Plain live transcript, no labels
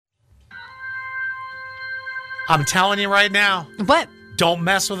I'm telling you right now, What? don't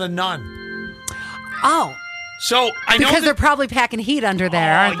mess with a nun. Oh. So I know Because they're probably packing heat under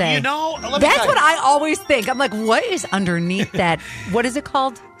there, aren't they? You know, let me That's tell what you. I always think. I'm like, what is underneath that? What is it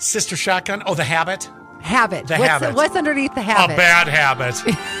called? Sister Shotgun. Oh, the habit. Habit. The habit. What's underneath the habit? A bad habit.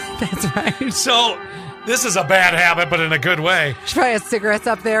 That's right. So this is a bad habit, but in a good way. She probably has cigarettes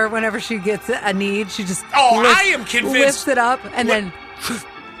up there whenever she gets a need. She just I am convinced. lifts it up and then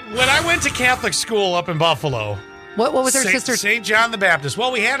When I went to Catholic school up in Buffalo, what was her sister? St. John the Baptist.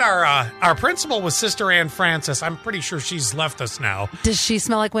 Well, we had our principal was Sister Ann Francis. I'm pretty sure she's left us now. Does she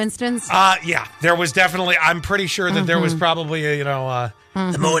smell like Winston's? Yeah, there was definitely. I'm pretty sure that there was probably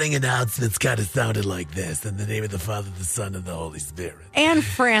The morning announcements kind of sounded like this. In the name of the Father, the Son, and the Holy Spirit. Anne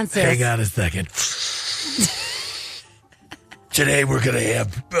Francis. Hang on a second. Today we're going to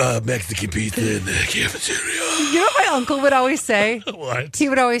have Mexican pizza in the cafeteria. You know what my uncle would always say? What? He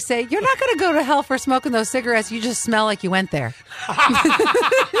would always say, "You're not going to go to hell for smoking those cigarettes. You just smell like you went there."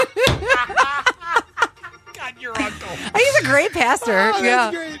 God, your uncle. He's a great pastor. Oh,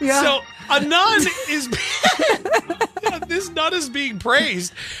 yeah. that's great. Yeah. So a nun is this nun is being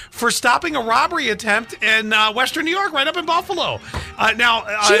praised for stopping a robbery attempt in Western New York, right up in Buffalo. Now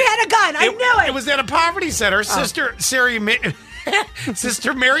She had a gun. I knew it. It was at a poverty center. Sister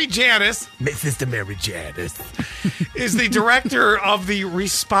Mary Janice Sister Mary Janice. is the director of the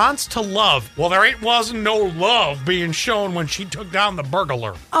Response to Love. Well, there wasn't no love being shown when she took down the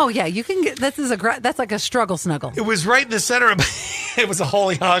burglar. Oh yeah, you can get that's like a struggle snuggle. It was right in the center of it was a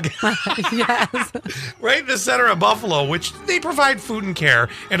holy hug. Yes. Right in the center of Buffalo, which they provide food and care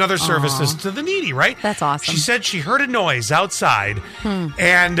and other services to the needy, right? That's awesome. She said she heard a noise outside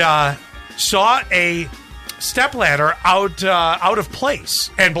and saw a stepladder out of place.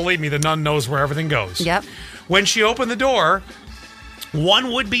 And believe me, the nun knows where everything goes. Yep. When she opened the door,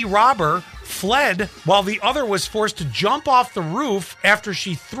 one would-be robber fled while the other was forced to jump off the roof after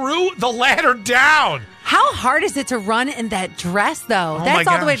she threw the ladder down. How hard is it to run in that dress, though? Oh That's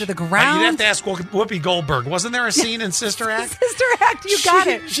my all the way gosh. to the ground. You'd have to ask Whoopi Goldberg. Wasn't there a scene in Sister Act? Sister Act, you got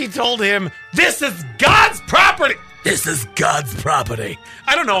it. She told him, "This is God's property." This is God's property.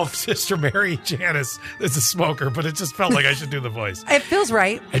 I don't know if Sister Mary Janice is a smoker, but it just felt like I should do the voice. It feels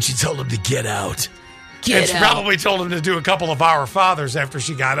right. And she told him to get out. And she probably told him to do a couple of Our Fathers after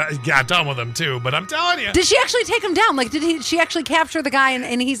she got done with him, too. But I'm telling you. Did she actually take him down? Like, she actually capture the guy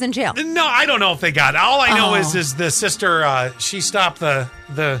and he's in jail? No, I don't know if they got it. All I know is the sister, she stopped the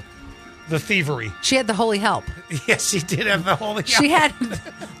thievery. She had the holy help. Yes, she did have the holy She had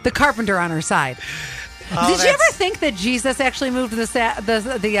the carpenter on her side. Oh, Did you ever think that Jesus actually moved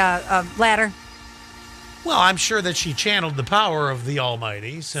the ladder? Well, I'm sure that she channeled the power of the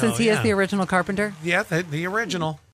Almighty. So, Since he is the original carpenter? Yeah, the original.